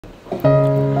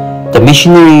The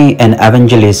missionary and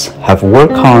evangelists have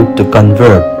worked hard to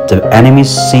convert the enemies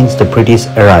since the British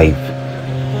arrived.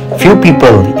 Few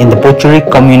people in the Pochuri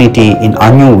community in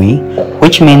Anyui,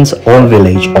 which means old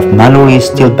village of Mallory,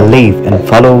 still believe and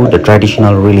follow the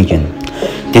traditional religion.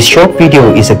 This short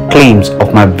video is a glimpse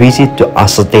of my visit to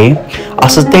Asühte.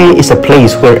 Asühte is a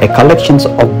place where a collection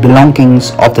of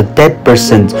belongings of the dead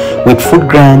persons with food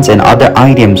grains and other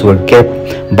items were kept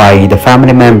by the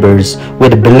family members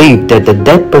with the belief that the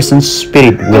dead person's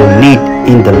spirit will lead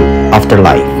in the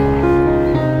afterlife.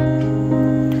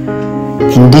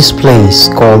 In this place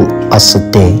called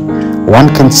Asühte,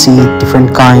 one can see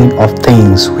different kind of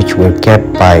things which were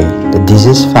kept by the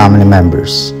deceased family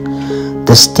members.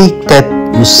 The stick that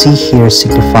you see here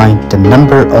signifies the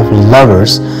number of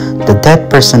lovers the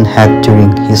dead person had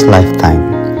during his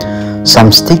lifetime.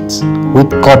 Some sticks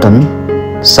with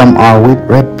cotton, some are with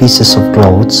red pieces of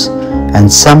clothes,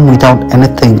 and some without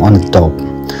anything on the top.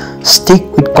 Stick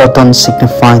with cotton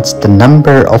signifies the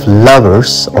number of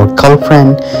lovers or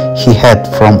girlfriend he had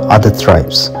from other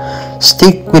tribes.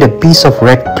 Stick with a piece of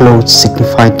red clothes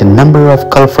signified the number of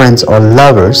girlfriends or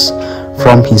lovers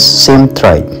from his same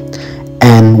tribe.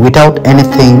 And without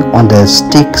anything on the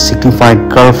stick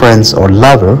signified girlfriends or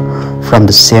lover from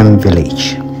the same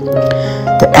village.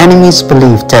 The enemies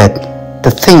believed that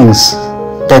the things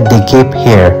that they gave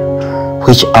here,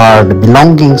 which are the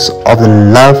belongings of the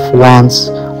loved ones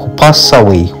who pass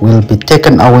away, will be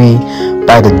taken away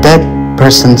by the dead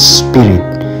person's spirit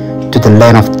to the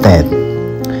land of death.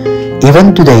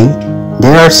 Even today,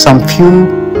 there are some few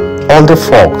older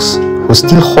folks who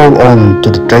still hold on to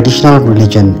the traditional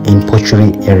religion in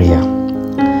Pochuri area.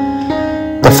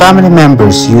 The family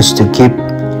members used to keep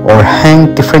or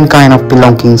hang different kind of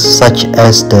belongings such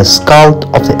as the skull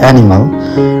of the animal,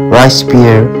 rice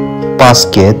spear,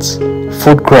 baskets,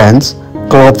 food grains,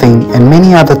 clothing, and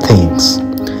many other things.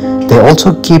 They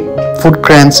also keep food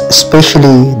grains,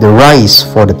 especially the rice,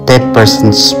 for the dead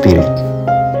person's spirit.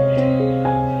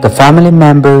 The family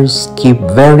members keep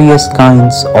various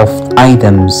kinds of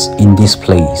items in this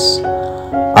place.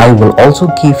 I will also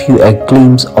give you a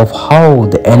glimpse of how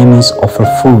the enemies offer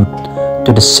food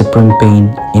to the supreme pain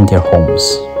in their homes.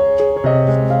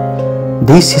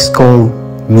 This is called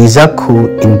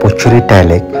mizaku in Pochuri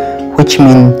dialect, which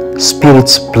means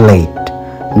spirit's plate.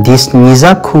 This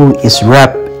mizaku is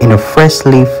wrapped in a fresh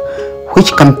leaf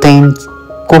which contains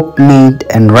cooked meat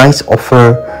and rice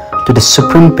offered to the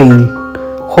supreme pain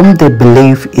whom they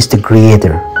believe is the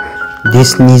creator.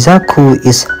 This mizaku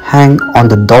is hung on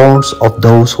the doors of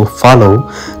those who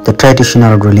follow the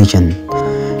traditional religion.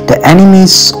 The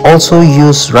enemies also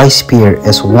use rice spear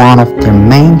as one of their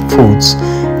main foods,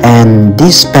 and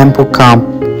this bamboo cup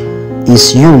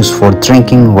is used for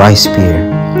drinking rice spear.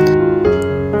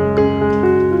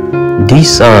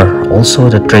 These are also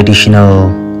the traditional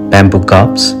bamboo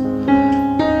cups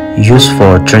used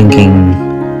for drinking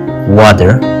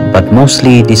water, but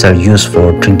mostly these are used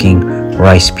for drinking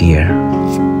rice beer.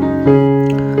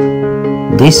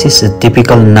 This is a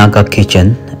typical Naga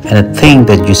kitchen, and the thing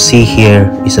that you see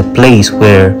here is a place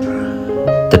where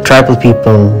the tribal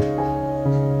people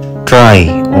dry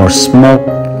or smoke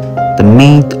the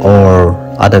meat or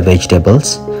other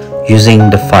vegetables using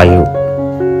the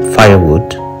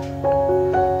firewood.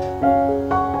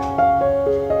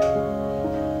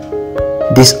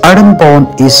 This earthen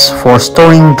pot is for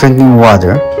storing drinking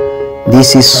water.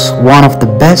 This is one of the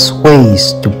best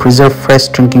ways to preserve fresh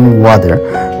drinking water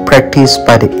practiced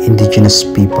by the indigenous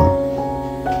people.